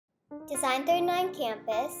D39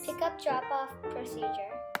 campus, pickup drop-off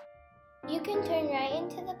procedure. You can turn right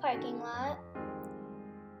into the parking lot,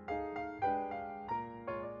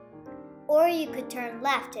 or you could turn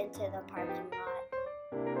left into the parking lot.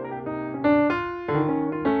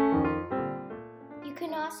 You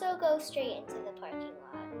can also go straight into the parking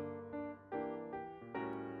lot.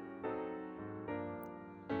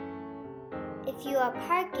 If you are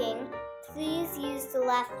parking, please use the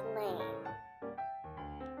left lane.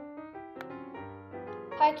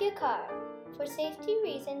 Park your car. For safety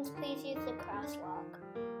reasons, please use the crosswalk.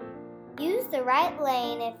 Use the right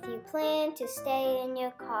lane if you plan to stay in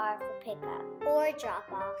your car for pickup or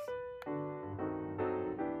drop-off.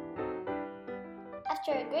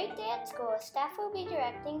 After a great day at school, staff will be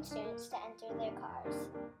directing students to enter their cars.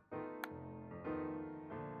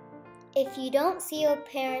 If you don't see your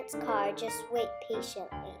parent's car, just wait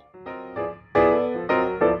patiently.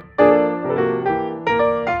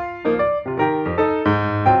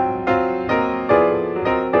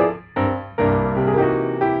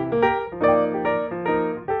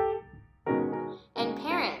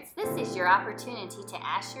 Your opportunity to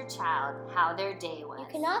ask your child how their day was. You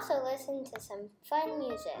can also listen to some fun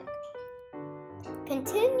music.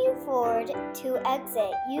 Continue forward to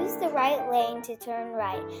exit. Use the right lane to turn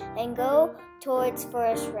right and go towards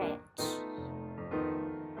Forest Ranch.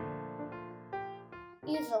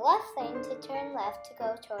 Use the left lane to turn left to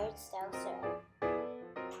go towards Delser.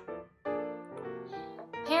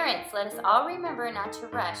 Parents, let us all remember not to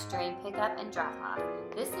rush during pickup and drop-off.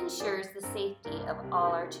 This ensures the safety of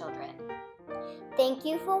all our children. Thank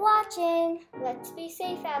you for watching. Let's be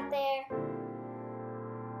safe out there.